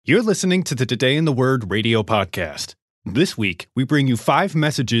You're listening to the Today in the Word radio podcast. This week, we bring you 5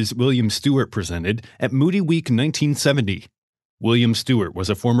 messages William Stewart presented at Moody Week 1970. William Stewart was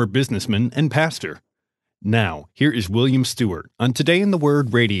a former businessman and pastor. Now, here is William Stewart on Today in the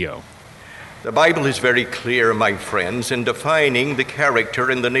Word radio. The Bible is very clear, my friends, in defining the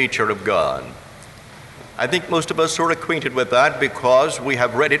character and the nature of God. I think most of us are acquainted with that because we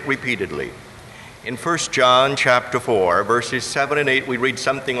have read it repeatedly. In 1 John chapter 4, verses 7 and 8, we read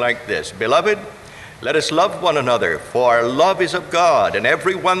something like this: Beloved, let us love one another, for love is of God, and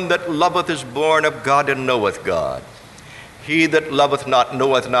every one that loveth is born of God and knoweth God. He that loveth not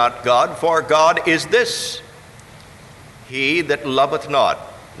knoweth not God, for God is this. He that loveth not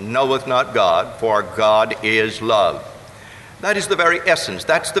knoweth not God, for God is love. That is the very essence,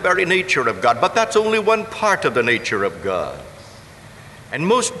 that's the very nature of God, but that's only one part of the nature of God. And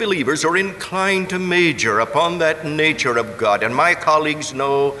most believers are inclined to major upon that nature of God. And my colleagues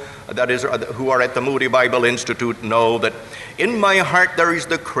know, that is, who are at the Moody Bible Institute, know that in my heart there is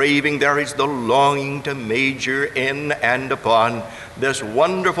the craving, there is the longing to major in and upon this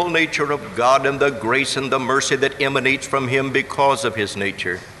wonderful nature of God and the grace and the mercy that emanates from Him because of His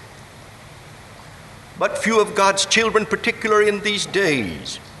nature. But few of God's children, particularly in these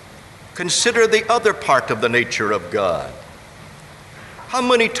days, consider the other part of the nature of God. How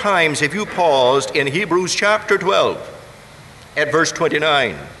many times have you paused in Hebrews chapter 12 at verse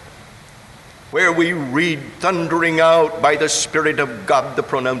 29, where we read thundering out by the Spirit of God the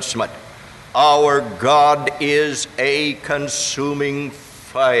pronouncement, our God is a consuming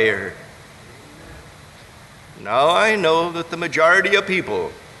fire. Now I know that the majority of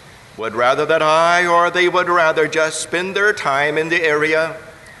people would rather that they would rather just spend their time in the area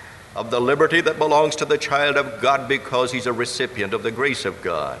of the liberty that belongs to the child of God because he's a recipient of the grace of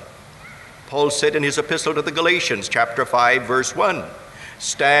God. Paul said in his epistle to the Galatians, chapter 5, verse 1,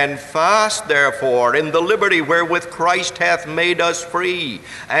 Stand fast, therefore, in the liberty wherewith Christ hath made us free,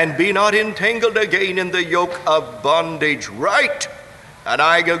 and be not entangled again in the yoke of bondage. Right! And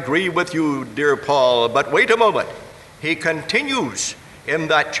I agree with you, dear Paul, but wait a moment. He continues in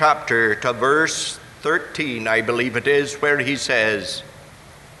that chapter to verse 13, I believe it is, where he says,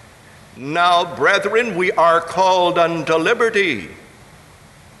 Now, brethren, we are called unto liberty,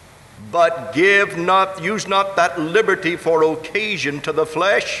 but use not that liberty for occasion to the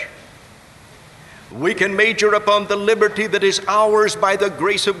flesh. We can major upon the liberty that is ours by the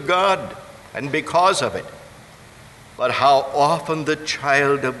grace of God and because of it. But how often the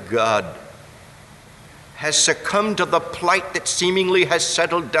child of God has succumbed to the plight that seemingly has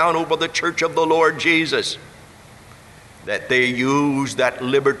settled down over the church of the Lord Jesus, that they use that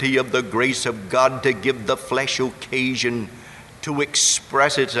liberty of the grace of God to give the flesh occasion to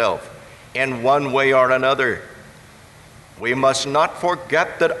express itself in one way or another. We must not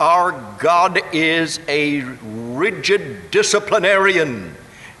forget that our God is a rigid disciplinarian.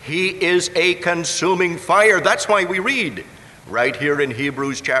 He is a consuming fire. That's why we read right here in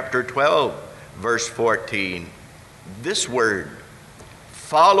Hebrews chapter 12, verse 14, this word,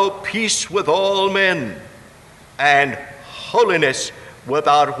 follow peace with all men, and holiness,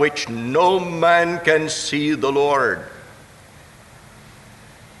 without which no man can see the Lord.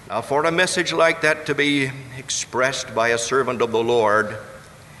 Now, for a message like that to be expressed by a servant of the Lord,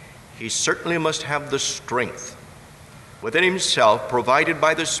 he certainly must have the strength within himself, provided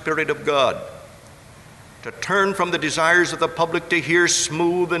by the Spirit of God, to turn from the desires of the public to hear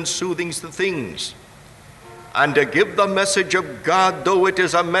smooth and soothing things, and to give the message of God, though it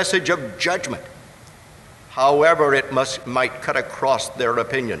is a message of judgment, however it might cut across their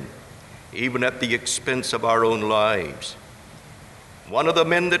opinion, even at the expense of our own lives. One of the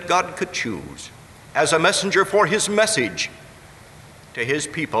men that God could choose as a messenger for his message to his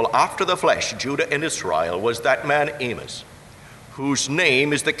people after the flesh, Judah and Israel, was that man Amos, whose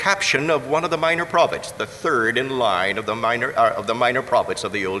name is the caption of one of the minor prophets, the third in line of the minor prophets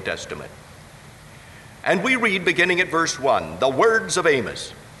of the Old Testament. And we read, beginning at verse 1, the words of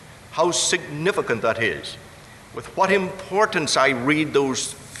Amos. How significant that is. With what importance I read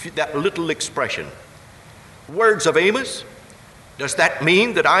that little expression. Words of Amos. Does that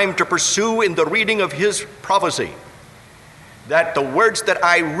mean that I'm to pursue in the reading of his prophecy that the words that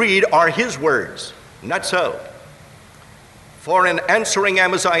I read are his words? Not so. For in answering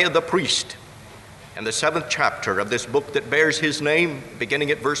Amaziah the priest, in the 7th chapter of this book that bears his name,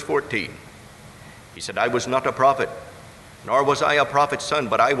 beginning at verse 14, he said, I was not a prophet, nor was I a prophet's son,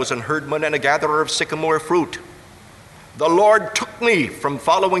 but I was an herdman and a gatherer of sycamore fruit. The Lord took me from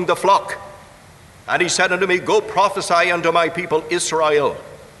following the flock, and he said unto me, Go prophesy unto my people Israel.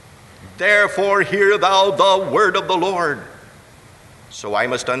 Therefore hear thou the word of the Lord. So I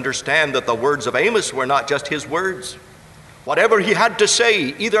must understand that the words of Amos were not just his words. Whatever he had to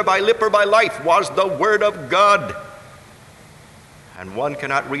say, either by lip or by life, was the word of God. And one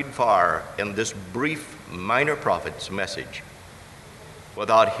cannot read far in this brief minor prophet's message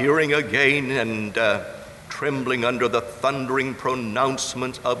without hearing again and trembling under the thundering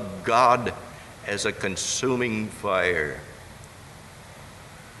pronouncements of God as a consuming fire.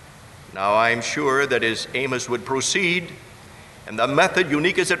 Now I'm sure that as Amos would proceed, and the method,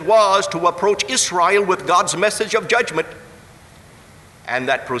 unique as it was, to approach Israel with God's message of judgment, and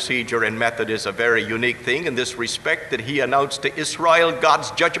that procedure and method is a very unique thing in this respect, that he announced to Israel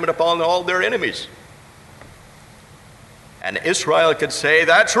God's judgment upon all their enemies. And Israel could say,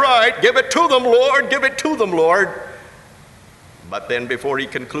 "That's right, give it to them, Lord, give it to them, Lord." But then before he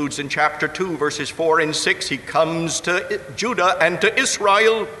concludes in chapter 2, verses 4 and 6, he comes to Judah and to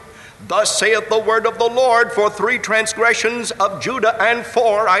Israel. "Thus saith the word of the Lord, for 3 transgressions of Judah and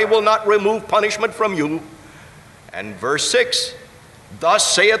 4 I will not remove punishment from you." And verse 6,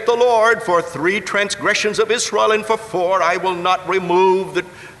 "Thus saith the Lord, for 3 transgressions of Israel and for 4 I will not remove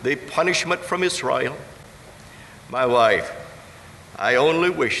the punishment from Israel." My wife, I only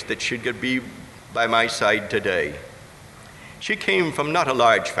wish that she could be by my side today. She came from not a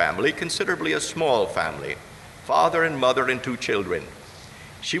large family, considerably a small family, father and mother and 2 children.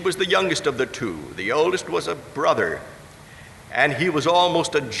 She was the youngest of the 2. The oldest was a brother, and he was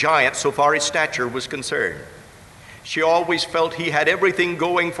almost a giant so far as stature was concerned. She always felt he had everything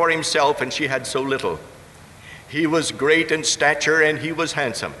going for himself, and she had so little. He was great in stature, and he was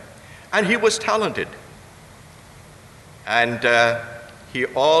handsome, and he was talented. And he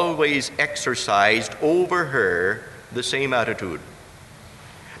always exercised over her the same attitude.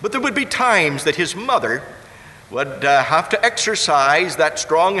 But there would be times that his mother would have to exercise that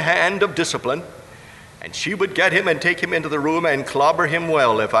strong hand of discipline, and she would get him and take him into the room and clobber him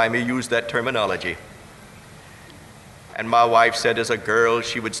well, if I may use that terminology. And my wife said as a girl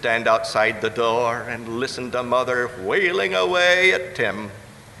she would stand outside the door and listen to Mother wailing away at Tim.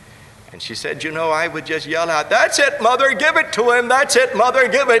 And she said, "You know, I would just yell out, 'That's it, Mother, give it to him. That's it, Mother,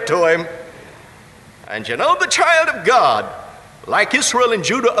 give it to him.' And you know, the child of God, like Israel and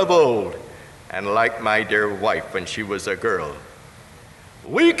Judah of old, and like my dear wife when she was a girl,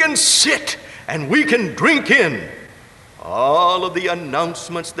 we can sit and we can drink in all of the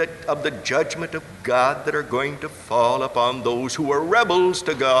announcements of the judgment of God that are going to fall upon those who are rebels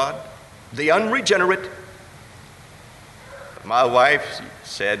to God, the unregenerate." My wife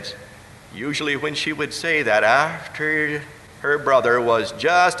said, usually when she would say that, after her brother was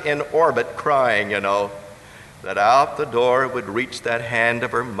just in orbit crying, you know, that out the door would reach that hand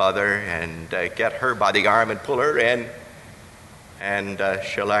of her mother and get her by the arm and pull her in and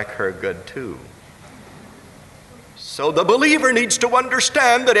shellac her good too. So the believer needs to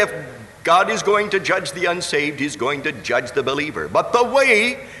understand that if God is going to judge the unsaved, he's going to judge the believer. But the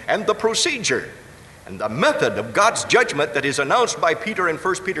way and the procedure and the method of God's judgment that is announced by Peter in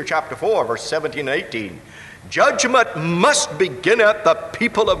 1 Peter chapter 4, verse 17 and 18, judgment must begin at the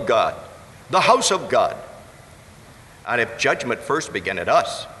people of God, the house of God. And if judgment first begin at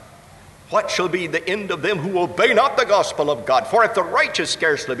us, what shall be the end of them who obey not the gospel of God? For if the righteous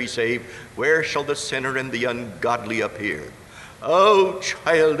scarcely be saved, where shall the sinner and the ungodly appear? Oh,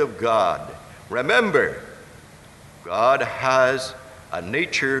 child of God, remember, God has a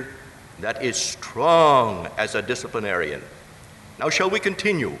nature that is strong as a disciplinarian. Now shall we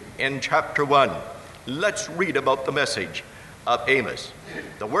continue in chapter 1? Let's read about the message of Amos.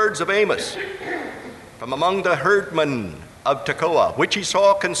 The words of Amos from among the herdmen of Tekoa, which he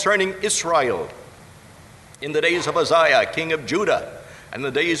saw concerning Israel in the days of Uzziah, king of Judah, and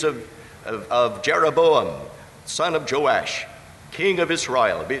the days of Jeroboam, son of Joash, king of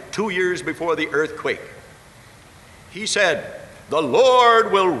Israel, 2 years before the earthquake. He said, "The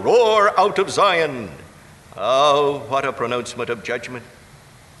Lord will roar out of Zion." Oh, what a pronouncement of judgment.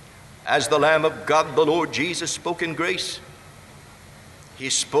 As the Lamb of God, the Lord Jesus spoke in grace.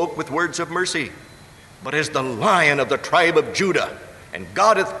 He spoke with words of mercy. But as the Lion of the tribe of Judah, and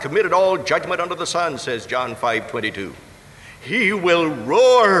God hath committed all judgment unto the Son, says John 5:22. He will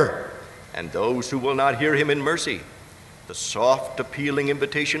roar, and those who will not hear him in mercy, the soft appealing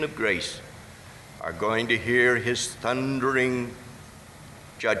invitation of grace, are going to hear his thundering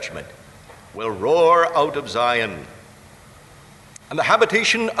judgment, will roar out of Zion. And the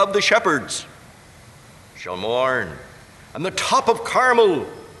habitation of the shepherds shall mourn, and the top of Carmel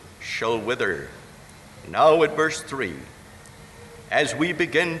shall wither. Now at verse 3, as we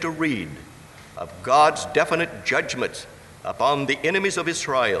begin to read of God's definite judgments upon the enemies of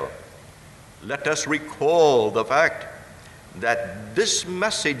Israel, let us recall the fact that this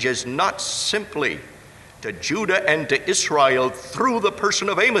message is not simply to Judah and to Israel through the person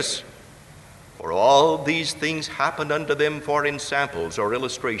of Amos. For all these things happened unto them for ensamples or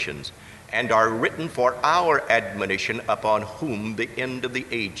illustrations, and are written for our admonition, upon whom the end of the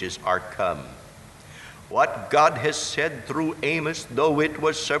ages are come. What God has said through Amos, though it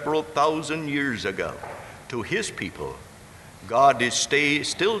was several thousand years ago, to his people, God is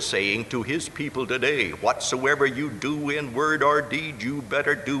still saying to his people today, whatsoever you do in word or deed, you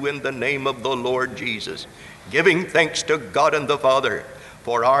better do in the name of the Lord Jesus, giving thanks to God and the Father.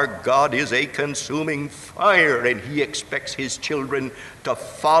 For our God is a consuming fire, and he expects his children to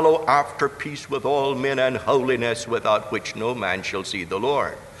follow after peace with all men and holiness, without which no man shall see the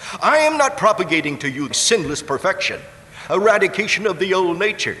Lord. I am not propagating to you sinless perfection, eradication of the old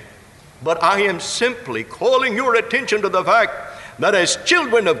nature, but I am simply calling your attention to the fact that as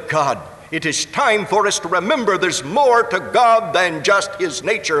children of God, it is time for us to remember there's more to God than just his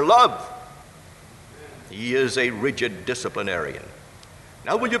nature love. He is a rigid disciplinarian.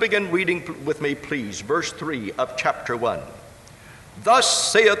 Now will you begin reading with me, please, verse 3 of chapter 1.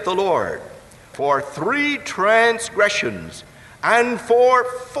 Thus saith the Lord, for 3 transgressions and for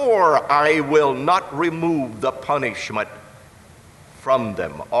 4 I will not remove the punishment from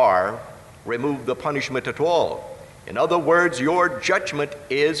them, or remove the punishment at all. In other words, your judgment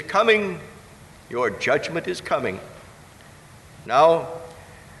is coming. Your judgment is coming. Now,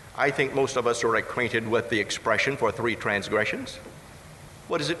 I think most of us are acquainted with the expression for 3 transgressions.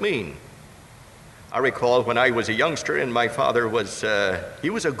 What does it mean? I recall when I was a youngster, and my father was, he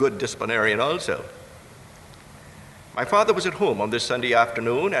was a good disciplinarian also. My father was at home on this Sunday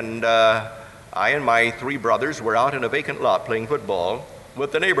afternoon, and I and my 3 brothers were out in a vacant lot playing football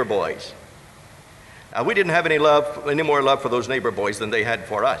with the neighbor boys. Now, we didn't have any more love for those neighbor boys than they had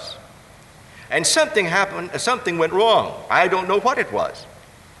for us. And something happened, something went wrong. I don't know what it was.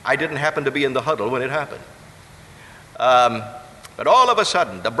 I didn't happen to be in the huddle when it happened. But all of a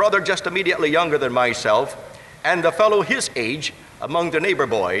sudden, the brother just immediately younger than myself and the fellow his age among the neighbor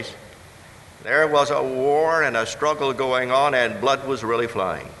boys, there was a war and a struggle going on, and blood was really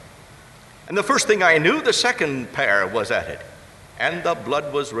flying. And the first thing I knew, the second pair was at it, and the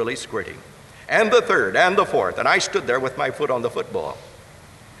blood was really squirting. And the third and the fourth, and I stood there with my foot on the football.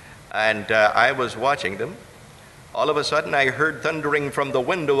 And I was watching them. All of a sudden, I heard thundering from the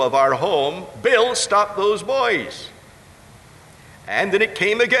window of our home, Bill, stop those boys. And then it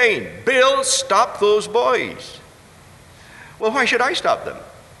came again, Bill, stop those boys. Well, why should I stop them?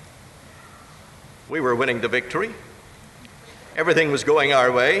 We were winning the victory. Everything was going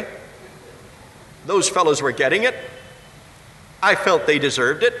our way. Those fellows were getting it. I felt they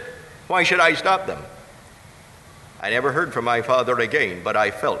deserved it. Why should I stop them? I never heard from my father again, but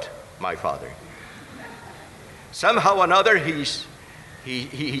I felt my father. Somehow or another,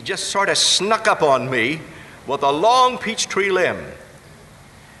 he just sort of snuck up on me with a long peach tree limb.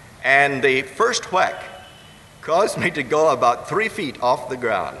 And the first whack caused me to go about 3 feet off the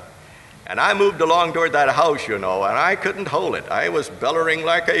ground. And I moved along toward that house, and I couldn't hold it. I was bellowing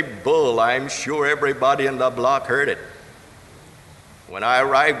like a bull. I'm sure everybody in the block heard it. When I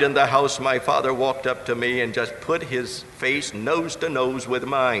arrived in the house, my father walked up to me and just put his face nose to nose with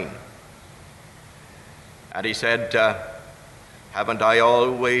mine. And he said, haven't I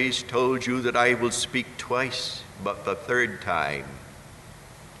always told you that I will speak twice, but the third time,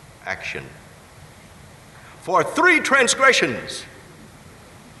 action. For 3 transgressions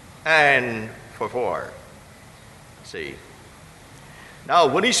and for 4. See. Now,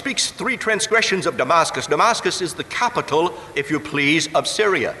 when he speaks 3 transgressions of Damascus, Damascus is the capital, if you please, of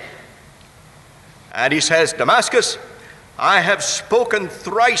Syria. And he says, Damascus, I have spoken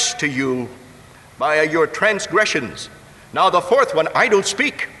thrice to you by your transgressions. Now, the 4th one, I don't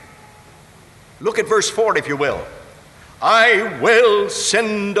speak. Look at verse 4, if you will. I will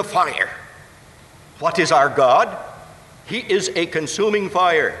send a fire. What is our God? He is a consuming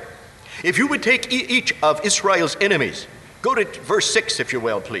fire. If you would take each of Israel's enemies, go to verse 6, if you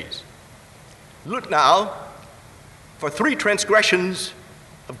will, please. Look now, for 3 transgressions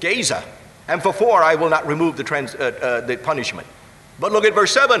of Gaza, and for 4 I will not remove the punishment. But look at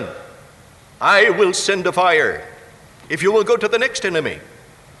verse 7. I will send a fire. If you will go to the next enemy,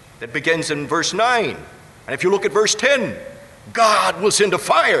 that begins in verse 9. And if you look at verse 10, God will send a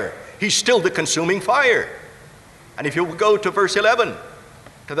fire. He's still the consuming fire. And if you will go to verse 11,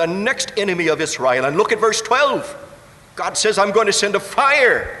 to the next enemy of Israel, and look at verse 12, God says, I'm going to send a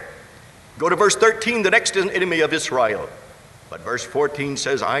fire. Go to verse 13, the next enemy of Israel. But verse 14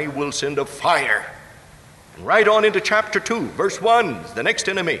 says, I will send a fire. And right on into chapter 2, verse 1, the next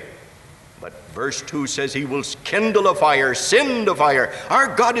enemy. But Verse 2 says he will kindle a fire, send a fire.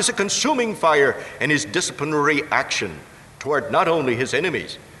 Our God is a consuming fire in his disciplinary action toward not only his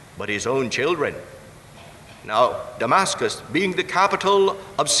enemies, but his own children. Now, Damascus being the capital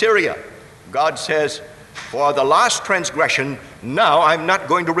of Syria, God says, for the last transgression, now I'm not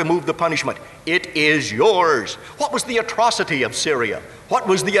going to remove the punishment. It is yours. What was the atrocity of Syria? What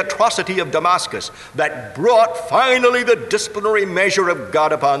was the atrocity of Damascus that brought finally the disciplinary measure of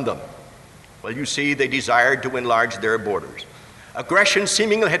God upon them? Well, you see, they desired to enlarge their borders. Aggression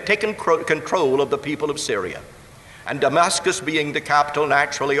seemingly had taken control of the people of Syria. And Damascus being the capital,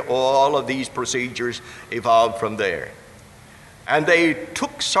 naturally all of these procedures evolved from there. And they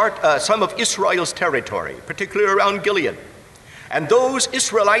took some of Israel's territory, particularly around Gilead. And those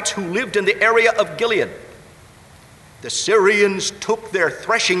Israelites who lived in the area of Gilead, the Syrians took their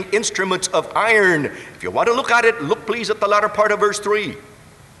threshing instruments of iron. If you want to look at it, look please at the latter part of verse 3.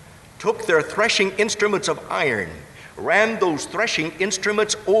 Took their threshing instruments of iron, ran those threshing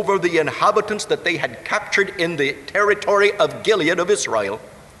instruments over the inhabitants that they had captured in the territory of Gilead of Israel,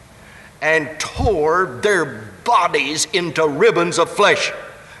 and tore their bodies into ribbons of flesh.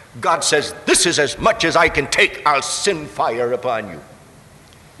 God says, this is as much as I can take. I'll send fire upon you.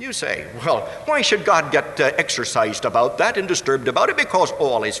 You say, well, why should God get exercised about that and disturbed about it? Because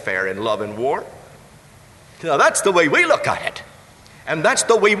all is fair in love and war. Now, that's the way we look at it. And that's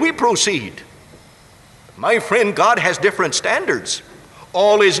the way we proceed. My friend, God has different standards.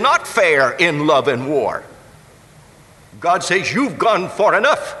 All is not fair in love and war. God says, you've gone far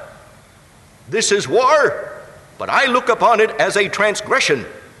enough. This is war, but I look upon it as a transgression,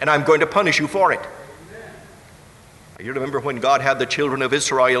 and I'm going to punish you for it. You remember when God had the children of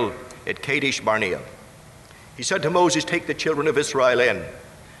Israel at Kadesh Barnea. He said to Moses, take the children of Israel in.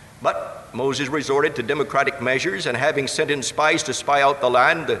 But Moses resorted to democratic measures, and having sent in spies to spy out the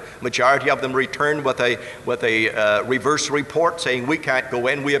land, the majority of them returned with a reverse report saying, we can't go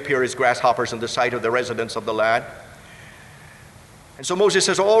in, we appear as grasshoppers in the sight of the residents of the land. And so Moses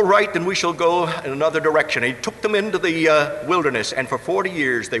says, all right, then we shall go in another direction. And he took them into the wilderness, and for 40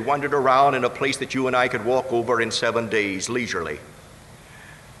 years they wandered around in a place that you and I could walk over in 7 days, leisurely.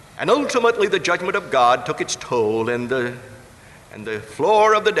 And ultimately the judgment of God took its toll, and the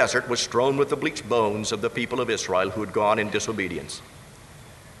floor of the desert was strewn with the bleached bones of the people of Israel who had gone in disobedience.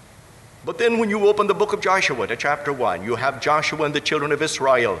 But then when you open the book of Joshua to chapter 1, you have Joshua and the children of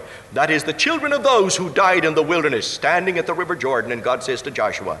Israel. That is the children of those who died in the wilderness, standing at the river Jordan. And God says to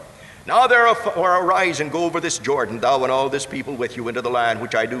Joshua, now therefore arise and go over this Jordan, thou and all this people with you, into the land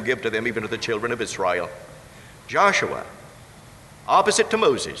which I do give to them, even to the children of Israel. Joshua, opposite to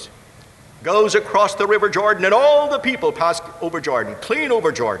Moses, goes across the river Jordan, and all the people pass over Jordan, clean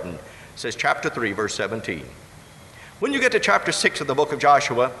over Jordan, says chapter 3, verse 17. When you get to chapter 6 of the book of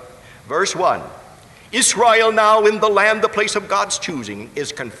Joshua, verse 1, Israel now in the land, the place of God's choosing,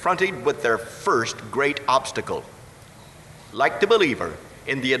 is confronted with their first great obstacle, like the believer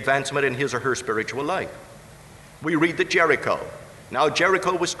in the advancement in his or her spiritual life. We read that Jericho. Now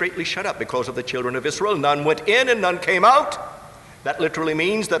Jericho was straitly shut up because of the children of Israel. None went in and none came out. That literally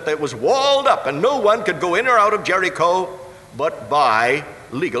means that it was walled up and no one could go in or out of Jericho but by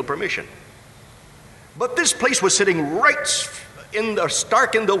legal permission. But this place was sitting right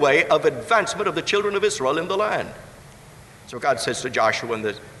stark in the way of advancement of the children of Israel in the land. So God says to Joshua and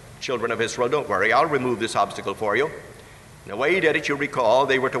the children of Israel, don't worry, I'll remove this obstacle for you. And the way he did it, you recall,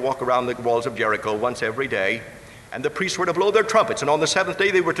 they were to walk around the walls of Jericho once every day, and the priests were to blow their trumpets. And on the seventh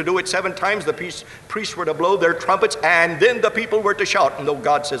day, they were to do it 7 times. The priests were to blow their trumpets, and then the people were to shout. And though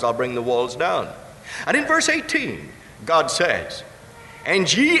God says, I'll bring the walls down. And in verse 18, God says,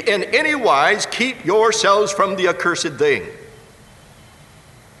 and ye in any wise keep yourselves from the accursed thing.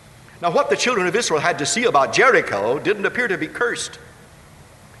 Now, what the children of Israel had to see about Jericho didn't appear to be cursed.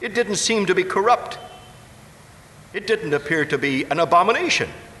 It didn't seem to be corrupt. It didn't appear to be an abomination.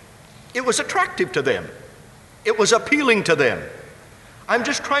 It was attractive to them. It was appealing to them. I'm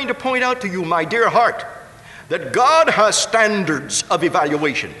just trying to point out to you, my dear heart, that God has standards of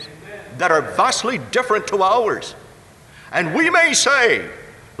evaluation that are vastly different to ours. And we may say,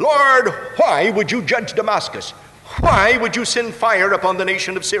 Lord, why would you judge Damascus? Why would you send fire upon the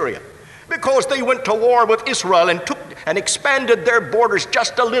nation of Syria? Because they went to war with Israel and took and expanded their borders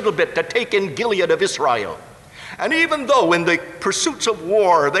just a little bit to take in Gilead of Israel. And even though in the pursuits of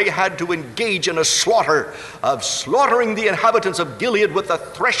war they had to engage in a slaughter of slaughtering the inhabitants of Gilead with the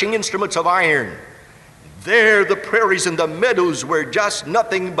threshing instruments of iron, there the prairies and the meadows were just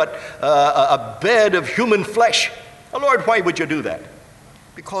nothing but a bed of human flesh. Now, Lord, why would you do that?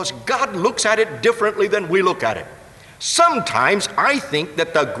 Because God looks at it differently than we look at it. Sometimes I think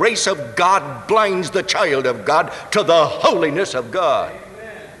that the grace of God blinds the child of God to the holiness of God.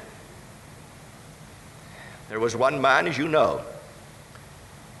 Amen. There was one man, as you know,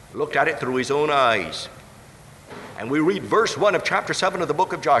 looked at it through his own eyes. And we read verse 1 of chapter 7 of the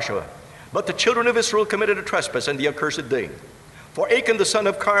book of Joshua. But the children of Israel committed a trespass and the accursed thing. For Achan the son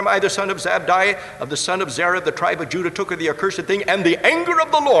of Carmi, the son of Zabdi, of the son of Zerah, of the tribe of Judah, took the accursed thing, and the anger of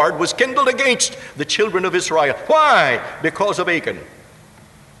the Lord was kindled against the children of Israel. Why? Because of Achan.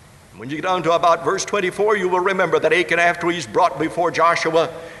 When you get down to about verse 24, you will remember that Achan, after he's brought before Joshua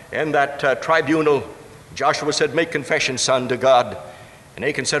in that tribunal, Joshua said, "Make confession, son, to God." And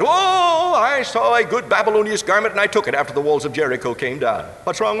Achan said, "Oh, I saw a good Babylonian garment, and I took it after the walls of Jericho came down."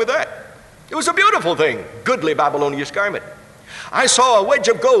 What's wrong with that? It was a beautiful thing, goodly Babylonian garment. I saw a wedge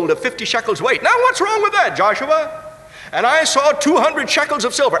of gold of 50 shekels weight. Now, what's wrong with that, Joshua? And I saw 200 shekels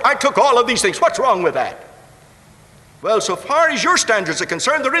of silver. I took all of these things. What's wrong with that? Well, so far as your standards are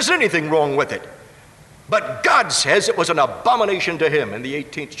concerned, there isn't anything wrong with it. But God says it was an abomination to him in the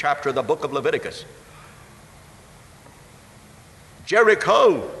 18th chapter of the book of Leviticus.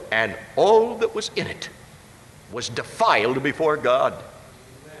 Jericho and all that was in it was defiled before God.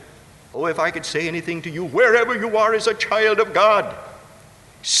 Oh, if I could say anything to you, wherever you are as a child of God,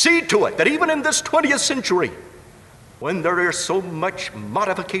 see to it that even in this 20th century, when there is so much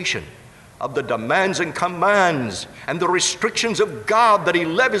modification of the demands and commands and the restrictions of God that he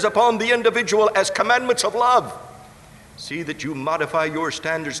levies upon the individual as commandments of love, see that you modify your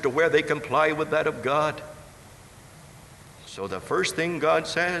standards to where they comply with that of God. So the first thing God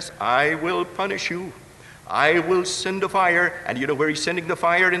says, I will punish you. I will send a fire. And you know where he's sending the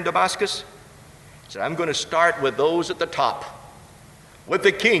fire in Damascus? He said, I'm going to start with those at the top, with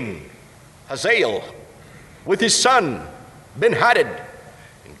the king, Hazael, with his son, Ben-Hadad.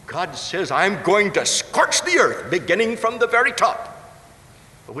 And God says, I'm going to scorch the earth, beginning from the very top.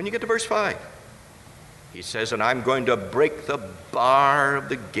 But when you get to verse 5, he says, and I'm going to break the bar of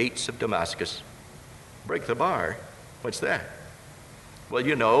the gates of Damascus. Break the bar? What's that? Well,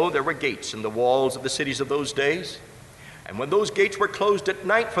 you know, there were gates in the walls of the cities of those days. And when those gates were closed at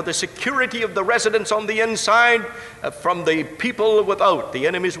night for the security of the residents on the inside, from the people without, the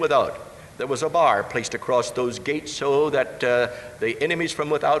enemies without, there was a bar placed across those gates so that the enemies from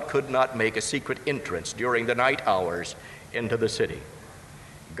without could not make a secret entrance during the night hours into the city.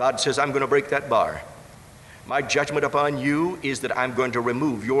 God says, I'm going to break that bar. My judgment upon you is that I'm going to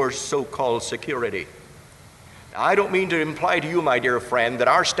remove your so-called security. I don't mean to imply to you, my dear friend, that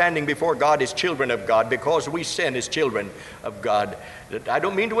our standing before God as children of God, because we sin as children of God, I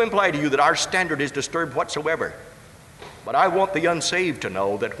don't mean to imply to you that our standard is disturbed whatsoever. But I want the unsaved to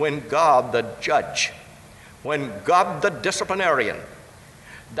know that when God the judge, when God the disciplinarian,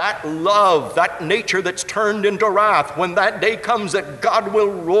 that love, that nature that's turned into wrath, when that day comes that God will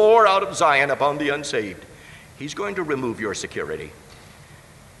roar out of Zion upon the unsaved, he's going to remove your security.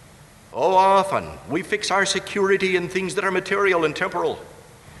 Oh, often we fix our security in things that are material and temporal.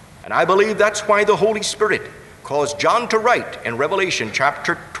 And I believe that's why the Holy Spirit caused John to write in Revelation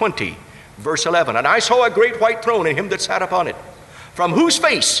chapter 20, verse 11, and I saw a great white throne and him that sat upon it, from whose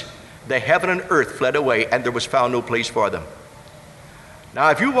face the heaven and earth fled away, and there was found no place for them. Now,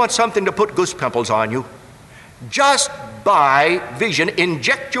 if you want something to put goose pimples on you, just by vision,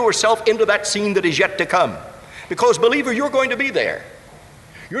 inject yourself into that scene that is yet to come. Because, believer, you're going to be there.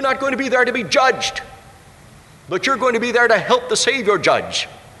 You're not going to be there to be judged, but you're going to be there to help the Savior judge.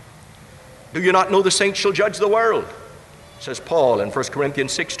 Do you not know the saints shall judge the world? Says Paul in 1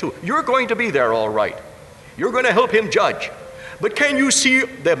 Corinthians 6:2. You're going to be there all right. You're going to help him judge. But can you see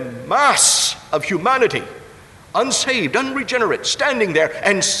the mass of humanity, unsaved, unregenerate, standing there,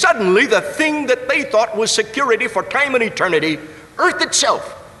 and suddenly the thing that they thought was security for time and eternity, earth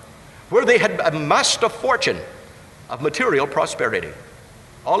itself, where they had amassed a fortune of material prosperity,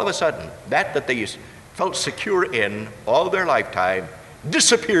 all of a sudden, that they felt secure in all their lifetime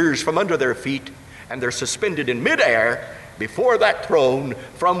disappears from under their feet, and they're suspended in midair before that throne,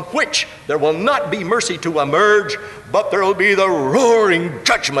 from which there will not be mercy to emerge, but there will be the roaring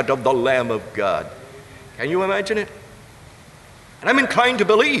judgment of the Lamb of God. Can you imagine it? And I'm inclined to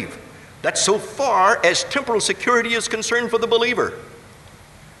believe that so far as temporal security is concerned for the believer,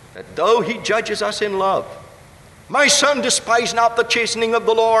 that though he judges us in love, my son, despise not the chastening of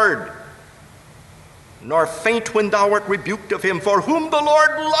the Lord, nor faint when thou art rebuked of him. For whom the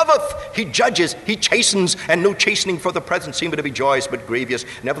Lord loveth, he judges, he chastens, and no chastening for the present seemeth to be joyous, but grievous.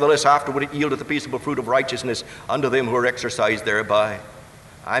 Nevertheless, afterward it yieldeth the peaceable fruit of righteousness unto them who are exercised thereby.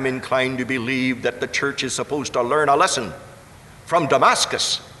 I'm inclined to believe that the church is supposed to learn a lesson from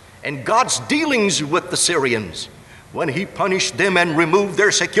Damascus and God's dealings with the Syrians, when he punished them and removed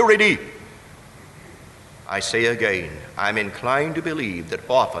their security. I say again, I'm inclined to believe that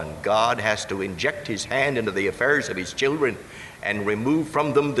often God has to inject his hand into the affairs of his children and remove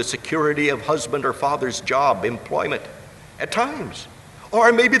from them the security of husband or father's job, employment, at times.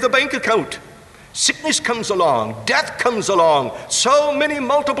 Or maybe the bank account. Sickness comes along, death comes along, so many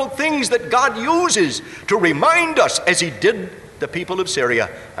multiple things that God uses to remind us, as he did the people of Syria,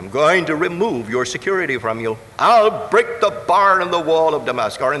 I'm going to remove your security from you. I'll break the bar in the wall of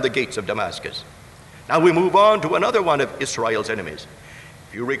Damascus, or in the gates of Damascus. Now we move on to another one of Israel's enemies.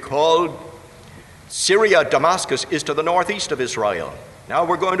 If you recall, Syria, Damascus, is to the northeast of Israel. Now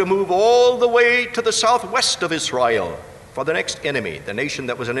we're going to move all the way to the southwest of Israel for the next enemy, the nation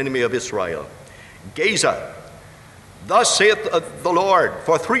that was an enemy of Israel, Gaza. Thus saith the Lord,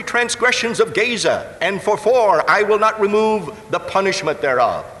 for 3 transgressions of Gaza, and for 4 I will not remove the punishment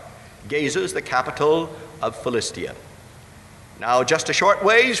thereof. Gaza is the capital of Philistia. Now, just a short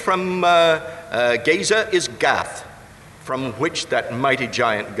ways from Gaza is Gath, from which that mighty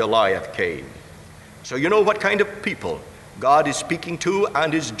giant Goliath came. So you know what kind of people God is speaking to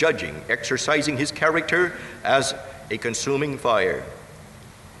and is judging, exercising his character as a consuming fire.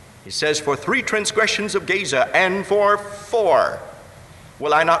 He says, for 3 transgressions of Gaza, and for 4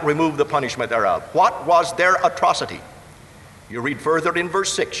 will I not remove the punishment thereof. What was their atrocity? You read further in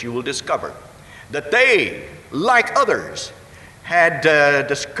verse 6, you will discover that they, like others, had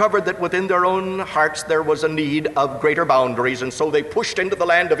discovered that within their own hearts there was a need of greater boundaries, and so they pushed into the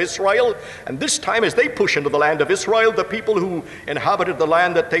land of Israel. And this time, as they push into the land of Israel, the people who inhabited the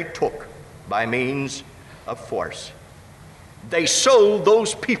land that they took by means of force, they sold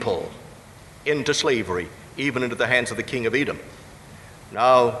those people into slavery, even into the hands of the king of Edom.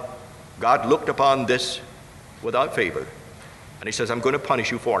 Now, God looked upon this without favor, and he says, I'm going to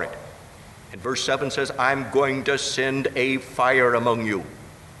punish you for it. And verse 7 says, I'm going to send a fire among you.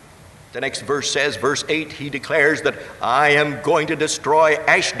 The next verse says, verse 8, he declares that I am going to destroy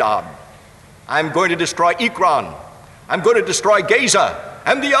Ashdod. I'm going to destroy Ekron. I'm going to destroy Gaza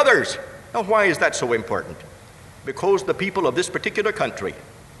and the others. Now, why is that so important? Because the people of this particular country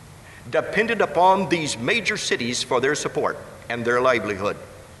depended upon these major cities for their support and their livelihood.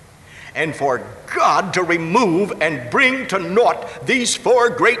 And for God to remove and bring to naught these 4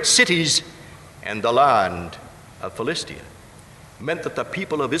 great cities and the land of Philistia meant that the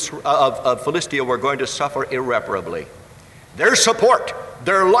people of Philistia were going to suffer irreparably. Their support,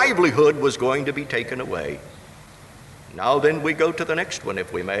 their livelihood was going to be taken away. Now then we go to the next one,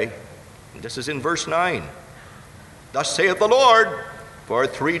 if we may. And this is in verse 9. Thus saith the Lord, for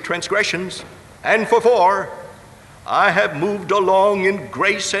 3 transgressions, and for 4, I have moved along in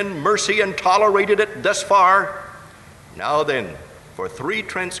grace and mercy and tolerated it thus far. Now then, for 3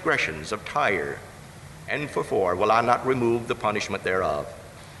 transgressions of Tyre, and for 4 will I not remove the punishment thereof.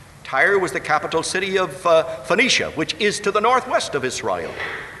 Tyre was the capital city of Phoenicia, which is to the northwest of Israel.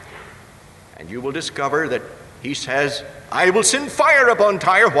 And you will discover that he says, I will send fire upon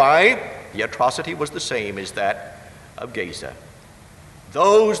Tyre. Why? The atrocity was the same as that of Gaza.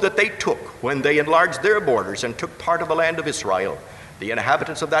 Those that they took when they enlarged their borders and took part of the land of Israel, the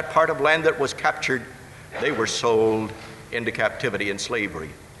inhabitants of that part of land that was captured, they were sold into captivity and slavery.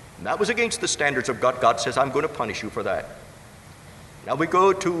 And that was against the standards of God. God says, I'm going to punish you for that. Now we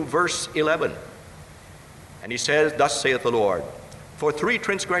go to verse 11. And he says, thus saith the Lord, for 3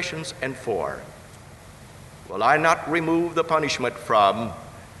 transgressions and 4 will I not remove the punishment from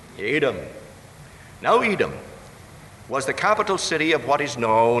Edom. Now Edom was the capital city of what is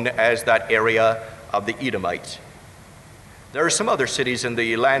known as that area of the Edomites. There are some other cities in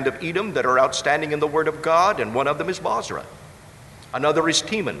the land of Edom that are outstanding in the Word of God, and one of them is Bozrah. Another is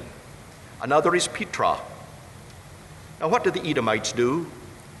Teman. Another is Petra. Now what did the Edomites do?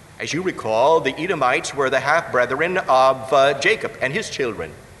 As you recall, the Edomites were the half-brethren of Jacob and his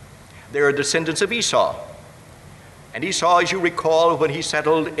children. They are descendants of Esau. And Esau, as you recall, when he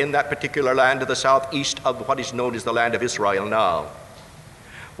settled in that particular land to the southeast of what is known as the land of Israel now,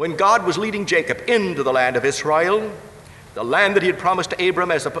 when God was leading Jacob into the land of Israel, the land that he had promised to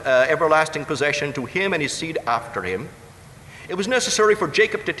Abram as an everlasting possession to him and his seed after him, it was necessary for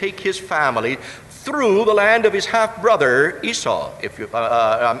Jacob to take his family through the land of his half-brother Esau,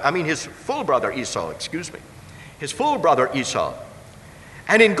 his full brother Esau, his full brother Esau.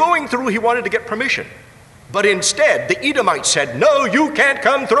 And in going through, he wanted to get permission. But instead, the Edomites said, no, you can't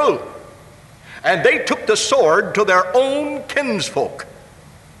come through. And they took the sword to their own kinsfolk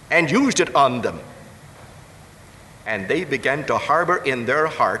and used it on them. And they began to harbor in their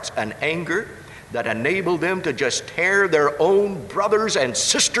hearts an anger that enabled them to just tear their own brothers and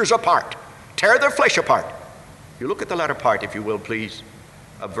sisters apart, tear their flesh apart. You look at the latter part, if you will, please,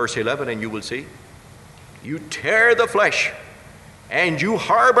 of verse 11, and you will see. You tear the flesh, and you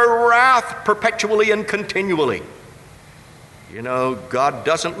harbor wrath perpetually and continually. You know, God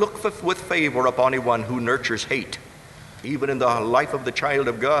doesn't look with favor upon anyone who nurtures hate, even in the life of the child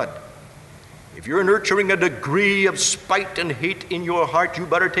of God. If you're nurturing a degree of spite and hate in your heart, you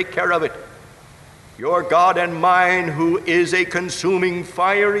better take care of it. Your God and mine, who is a consuming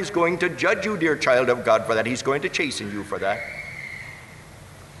fire, is going to judge you, dear child of God, for that. He's going to chasten you for that.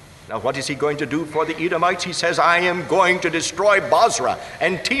 Now, what is he going to do for the Edomites? He says, I am going to destroy Bozrah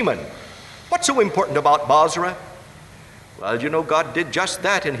and Teman. What's so important about Bozrah? Well, you know, God did just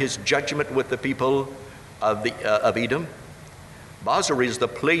that in his judgment with the people of Edom. Bozrah is the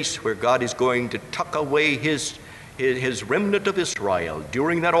place where God is going to tuck away his remnant of Israel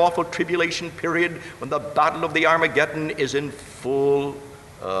during that awful tribulation period when the battle of the Armageddon is in full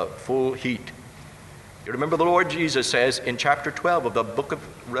heat. You remember the Lord Jesus says in chapter 12 of the book of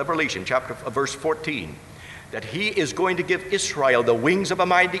Revelation, verse 14, that he is going to give Israel the wings of a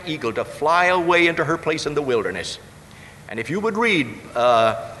mighty eagle to fly away into her place in the wilderness. And if you would read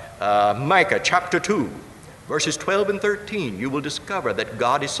Micah chapter 2, verses 12 and 13, you will discover that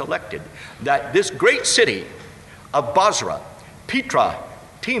God is selected, that this great city of Bozrah, Petra,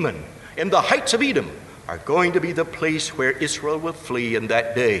 Teman, in the heights of Edom, are going to be the place where Israel will flee in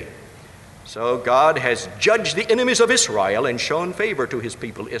that day. So God has judged the enemies of Israel and shown favor to his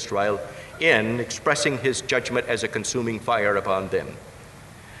people Israel in expressing his judgment as a consuming fire upon them.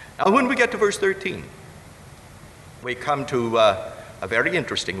 Now when we get to verse 13, we come to a very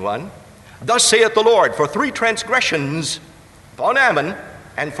interesting one. Thus saith the Lord, for 3 transgressions upon Ammon,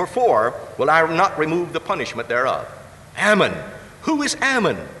 and for 4 will I not remove the punishment thereof. Ammon. Who is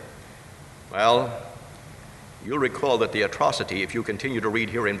Ammon? Well, you'll recall that the atrocity, if you continue to read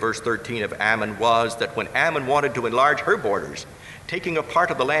here in verse 13 of Ammon, was that when Ammon wanted to enlarge her borders, taking a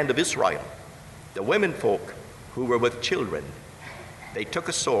part of the land of Israel, the women folk who were with children, they took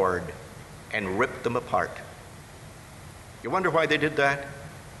a sword and ripped them apart. You wonder why they did that?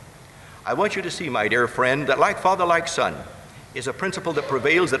 I want you to see, my dear friend, that like father, like son is a principle that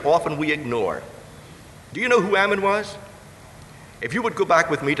prevails that often we ignore. Do you know who Ammon was? If you would go back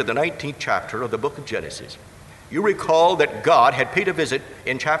with me to the 19th chapter of the book of Genesis, you recall that God had paid a visit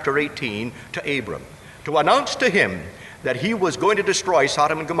in chapter 18 to Abram to announce to him that he was going to destroy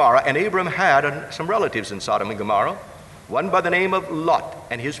Sodom and Gomorrah, and Abram had some relatives in Sodom and Gomorrah, one by the name of Lot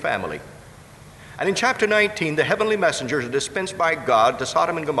and his family. And in chapter 19, the heavenly messengers are dispensed by God to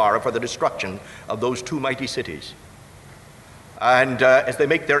Sodom and Gomorrah for the destruction of those 2 mighty cities. And as they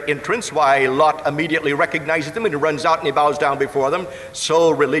make their entrance, why, Lot immediately recognizes them and he runs out and he bows down before them,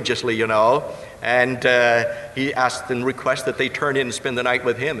 so religiously, you know. And he asked and requests that they turn in and spend the night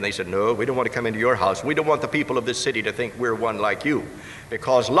with him. And they said, no, we don't want to come into your house. We don't want the people of this city to think we're one like you.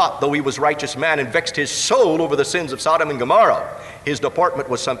 Because Lot, though he was a righteous man and vexed his soul over the sins of Sodom and Gomorrah, his deportment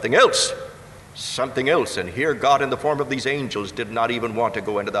was something else. Something else. And here God in the form of these angels did not even want to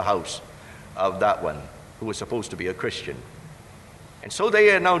go into the house of that one who was supposed to be a Christian. And so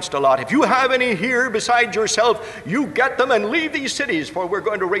they announced to Lot, if you have any here besides yourself, you get them and leave these cities, for we're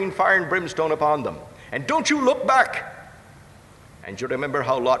going to rain fire and brimstone upon them. And don't you look back. And you remember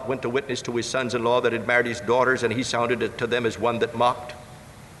how Lot went to witness to his sons-in-law that had married his daughters, and he sounded to them as one that mocked.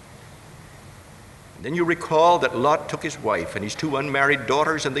 And then you recall that Lot took his wife and his 2 unmarried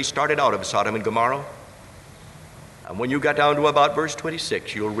daughters, and they started out of Sodom and Gomorrah. And when you got down to about verse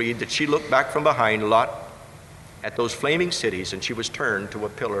 26, you'll read that she looked back from behind Lot at those flaming cities, and she was turned to a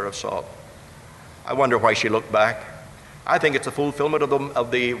pillar of salt. I wonder why she looked back. I think it's a fulfillment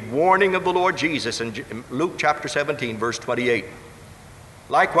of the warning of the Lord Jesus in Luke chapter 17, verse 28.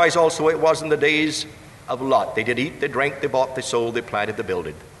 Likewise also it was in the days of Lot. They did eat, they drank, they bought, they sold, they planted, they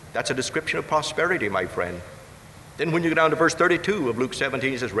builded. That's a description of prosperity, my friend. Then when you go down to verse 32 of Luke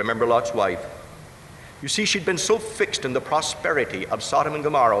 17, it says, remember Lot's wife. You see, she'd been so fixed in the prosperity of Sodom and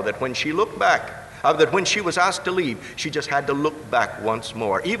Gomorrah that when she looked back, that when she was asked to leave, she just had to look back once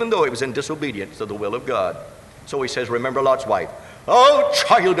more, even though it was in disobedience to the will of God. So he says, remember Lot's wife. Oh,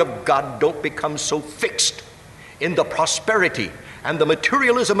 child of God, don't become so fixed in the prosperity and the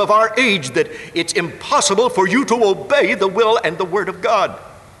materialism of our age that it's impossible for you to obey the will and the word of God.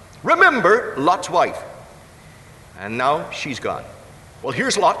 Remember Lot's wife. And now she's gone. Well,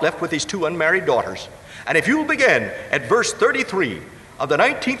 here's Lot left with his 2 unmarried daughters. And if you'll begin at verse 33 of the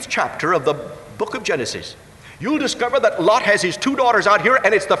 19th chapter of the book of Genesis, you'll discover that Lot has his 2 daughters out here,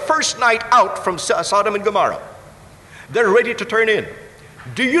 and it's the first night out from Sodom and Gomorrah. They're ready to turn in.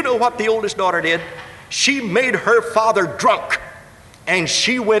 Do you know what the oldest daughter did? She made her father drunk. And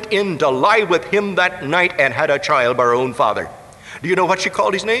she went in to lie with him that night and had a child by her own father. Do you know what she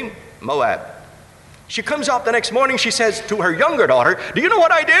called his name? Moab. She comes out the next morning, she says to her younger daughter, do you know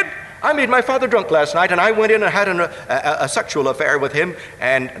what I did? I made my father drunk last night, and I went in and had a sexual affair with him,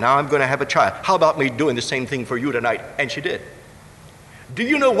 and now I'm going to have a child. How about me doing the same thing for you tonight? And she did. Do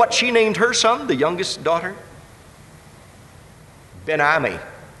you know what she named her son, the youngest daughter? Ben-Ami,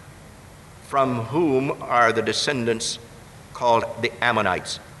 from whom are the descendants called the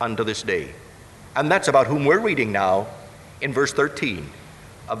Ammonites unto this day. And that's about whom we're reading now in verse 13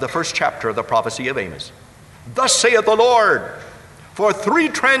 of the first chapter of the prophecy of Amos. Thus saith the Lord, for 3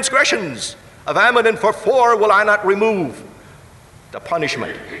 transgressions of Ammon and for 4 will I not remove the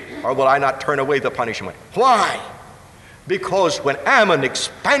punishment, or will I not turn away the punishment. Why? Because when Ammon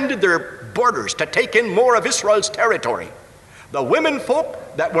expanded their borders to take in more of Israel's territory, the women folk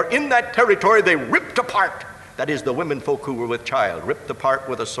that were in that territory, they ripped apart. That is, the women folk who were with child, ripped apart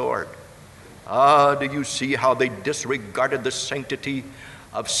with a sword. Do you see how they disregarded the sanctity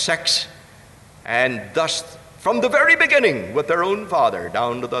of sex? And thus, from the very beginning, with their own father,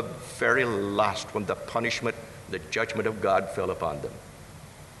 down to the very last, when the punishment, the judgment of God fell upon them.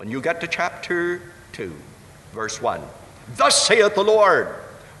 When you get to chapter 2, verse 1, thus saith the Lord,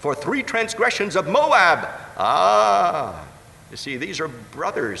 for 3 transgressions of Moab. You see, these are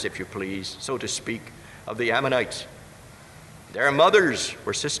brothers, if you please, so to speak, of the Ammonites. Their mothers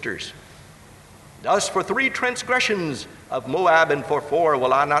were sisters. Thus, for 3 transgressions of Moab and for 4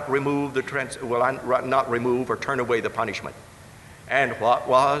 will I not remove or turn away the punishment. And what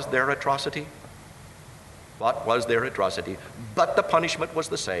was their atrocity? What was their atrocity? But the punishment was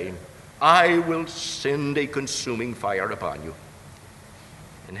the same. I will send a consuming fire upon you.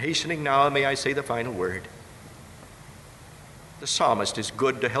 And hastening now, may I say the final word. The psalmist is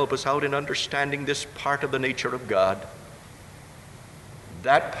good to help us out in understanding this part of the nature of God.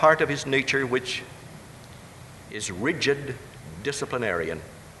 That part of his nature which is rigid, disciplinarian,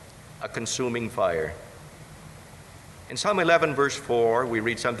 a consuming fire. In Psalm 11, verse 4, we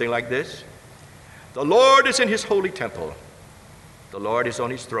read something like this. The Lord is in his holy temple. The Lord is on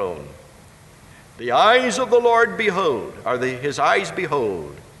his throne. The eyes of the Lord behold, his eyes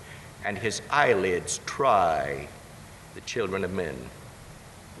behold, and his eyelids try the children of men.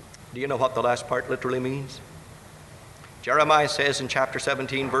 Do you know what the last part literally means? Jeremiah says in chapter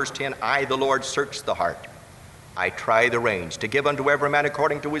 17, verse 10, I, the Lord, search the heart. I try the reins, to give unto every man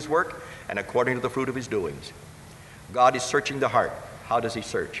according to his work and according to the fruit of his doings. God is searching the heart. How does he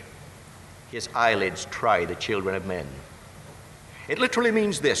search? His eyelids try the children of men. It literally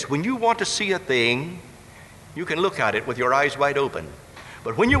means this. When you want to see a thing, you can look at it with your eyes wide open.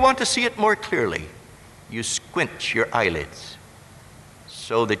 But when you want to see it more clearly, you squint your eyelids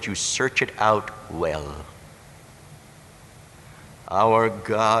so that you search it out well. Our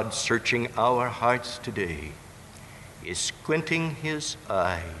God, searching our hearts today, is squinting his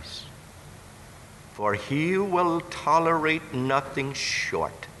eyes, for he will tolerate nothing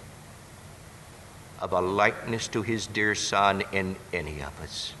short of a likeness to his dear Son in any of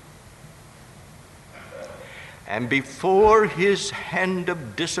us. And before his hand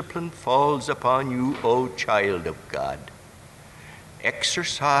of discipline falls upon you, O child of God,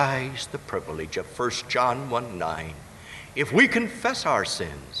 exercise the privilege of 1 John 1:9. If we confess our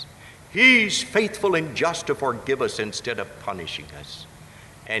sins, he's faithful and just to forgive us instead of punishing us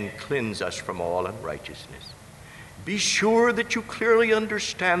and cleanse us from all unrighteousness. Be sure that you clearly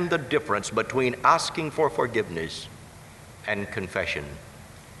understand the difference between asking for forgiveness and confession.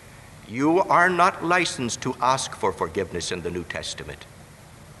 You are not licensed to ask for forgiveness in the New Testament.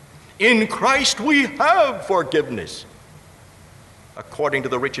 In Christ we have forgiveness according to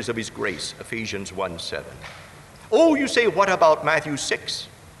the riches of his grace, Ephesians 1:7. Oh, you say, what about Matthew 6,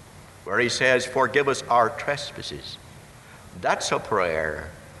 where he says, forgive us our trespasses? That's a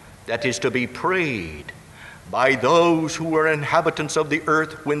prayer that is to be prayed by those who are inhabitants of the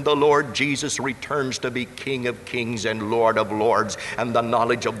earth when the Lord Jesus returns to be King of kings and Lord of lords, and the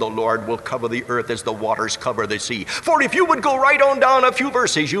knowledge of the Lord will cover the earth as the waters cover the sea. For if you would go right on down a few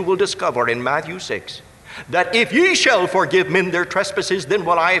verses, you will discover in Matthew 6 that if ye shall forgive men their trespasses, then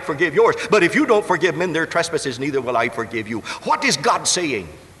will I forgive yours. But if you don't forgive men their trespasses, neither will I forgive you. What is God saying?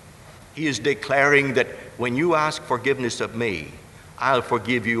 He is declaring that when you ask forgiveness of me, I'll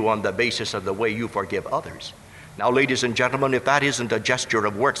forgive you on the basis of the way you forgive others. Now, ladies and gentlemen, if that isn't a gesture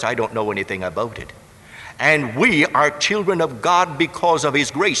of works, I don't know anything about it. And we are children of God because of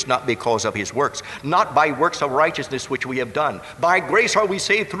his grace, not because of his works, not by works of righteousness which we have done. By grace are we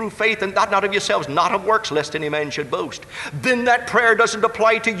saved through faith, and that not of yourselves, not of works, lest any man should boast. Then that prayer doesn't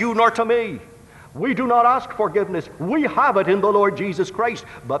apply to you nor to me. We do not ask forgiveness. We have it in the Lord Jesus Christ.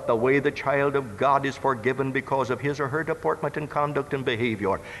 But the way the child of God is forgiven because of his or her deportment and conduct and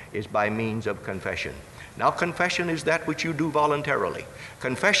behavior is by means of confession. Now, confession is that which you do voluntarily.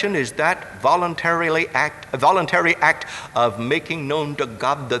 Confession is that voluntary act of making known to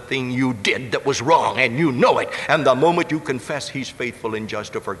God the thing you did that was wrong, and you know it. And the moment you confess, he's faithful and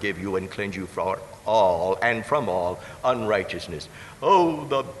just to forgive you and cleanse you from all unrighteousness. Oh,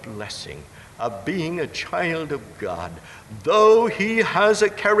 the blessing of being a child of God, though he has a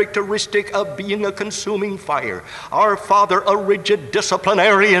characteristic of being a consuming fire. Our Father, a rigid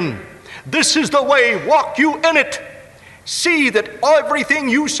disciplinarian. This is the way, walk you in it. See that everything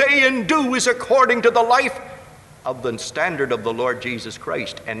you say and do is according to the life of the standard of the Lord Jesus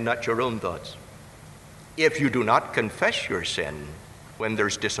Christ and not your own thoughts. If you do not confess your sin when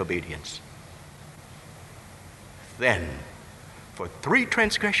there's disobedience, then for 3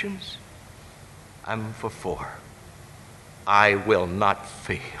 transgressions, I'm for 4. I will not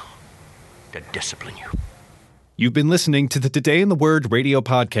fail to discipline you. You've been listening to the Today in the Word radio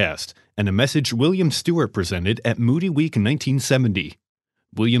podcast and a message William Stewart presented at Moody Week 1970.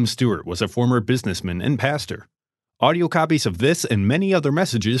 William Stewart was a former businessman and pastor. Audio copies of this and many other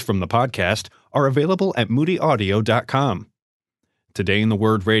messages from the podcast are available at moodyaudio.com. Today in the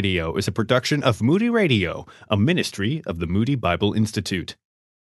Word radio is a production of Moody Radio, a ministry of the Moody Bible Institute.